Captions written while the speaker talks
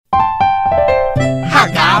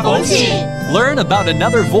风情 Learn about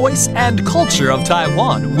another voice and culture of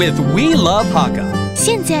Taiwan with We Love Hakka.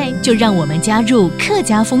 现在就让我们加入客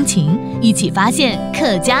家风情，一起发现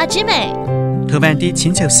客家之美。台湾在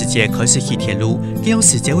清朝时期开始起铁路，这样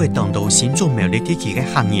时间会当到新中苗栗地区的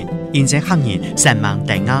行业。现在行业3万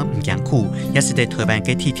大雅唔艰苦，也是在台湾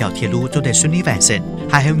嘅铁条铁路做得顺利完成。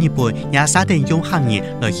还有日本也沙定用行业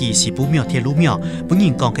来去西部苗铁路苗，本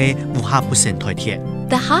人讲嘅无下不成台铁。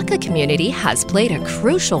The Hakka community has played a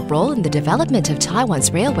crucial role in the development of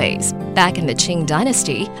Taiwan's railways. Back in the Qing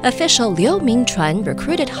Dynasty, official Liu Ming-chuan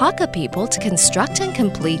recruited Hakka people to construct and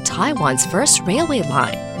complete Taiwan's first railway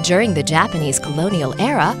line. During the Japanese colonial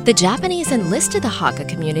era, the Japanese enlisted the Hakka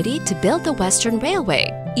community to build the Western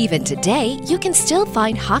Railway. Even today, you can still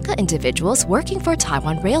find Hakka individuals working for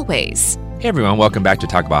Taiwan Railways. Hey everyone, welcome back to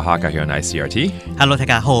Talk About Hakka here on ICRT. Hello， 大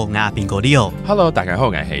家好，我是邊個 Leo。Hello， 大家好，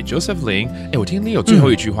我是 Joseph Lin。我聽 Leo 最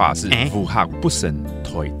後一句話是"無客不成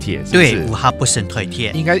台鐵"，是不是？對，無客不成台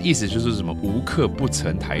鐵，應該意思就是什麼無客不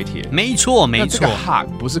成台鐵。沒錯，沒錯。那這個客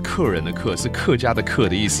不是客人的客，是客家的客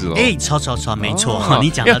的意思咯。超，沒錯，你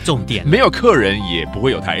講到重點。沒有客人也不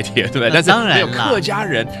會有台鐵，對不對？但是沒有客家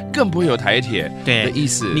人更不會有台鐵的意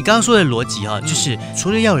思。你剛剛說的邏輯就是除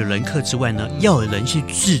了要有人客之外呢，要有人去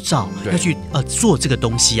製造，要去做這個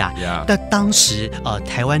東西啊。那當時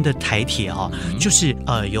台灣的台鐵就是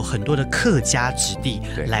有很多的客家子弟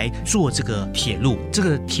來做這個鐵路，這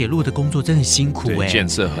個鐵路的工作真的很辛苦建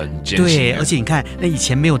設很艱辛。對，而且你看，那以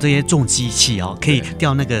前沒有這些重機器可以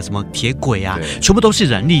吊那個什麼鐵軌啊，全部都是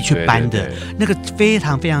人力去搬的，那個非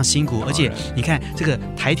常非常辛苦。而且你看這個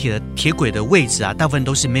台鐵的鐵軌的位置啊，大部分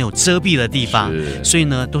都是沒有遮蔽的地方，所以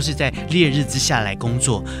呢都是在烈日之下來工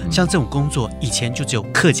作。像這種工作以前就只有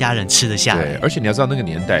客家人吃得下來。而且你要知道那個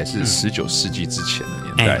年代是19世紀之前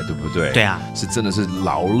的年代，對不對？對啊，是真的是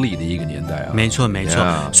勞力的一個年代啊。沒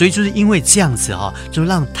錯，所以就是因為這樣子就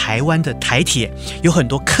讓台灣的台鐵有很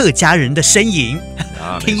多客家人的身影。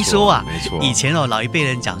聽說以前老一輩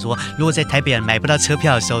人講說，如果在台北買不到車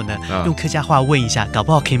票的時候呢，用客家話問一下，搞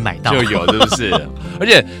不好可以買到。就有，是不是？而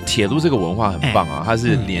且鐵路這個文化很棒啊，它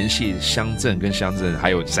是聯繫鄉鎮跟鄉鎮，還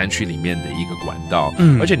有山區裡面的一個管道。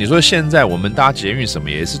而且你說現在我們搭捷運什麼，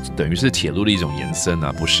也是等於是鐵路的一種延伸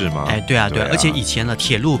啊，不是嗎？對啊，而且以前呢，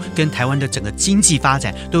鐵路跟台灣的整個經濟發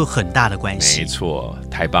展都有很大的關係。沒錯，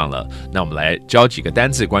太棒了。那我們來教幾個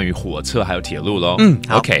單字關於火車還有鐵路咯。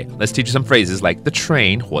Okay, let's teach you some phrases like the train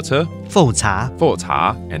火車，火車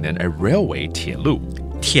and then a railway 鐵路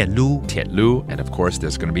，and of course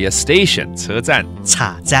there's going to be a station 車站，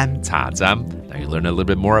茶站。Now you learn a little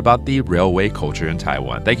bit more about the railway culture in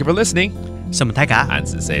Taiwan. Thank you for listening. 什麼大家？俺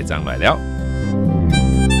是誰張來了。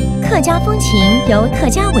客家風情由客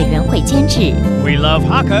家委員會監製。We Love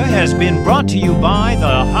Hakka has been brought to you by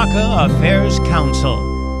the Hakka Affairs Council.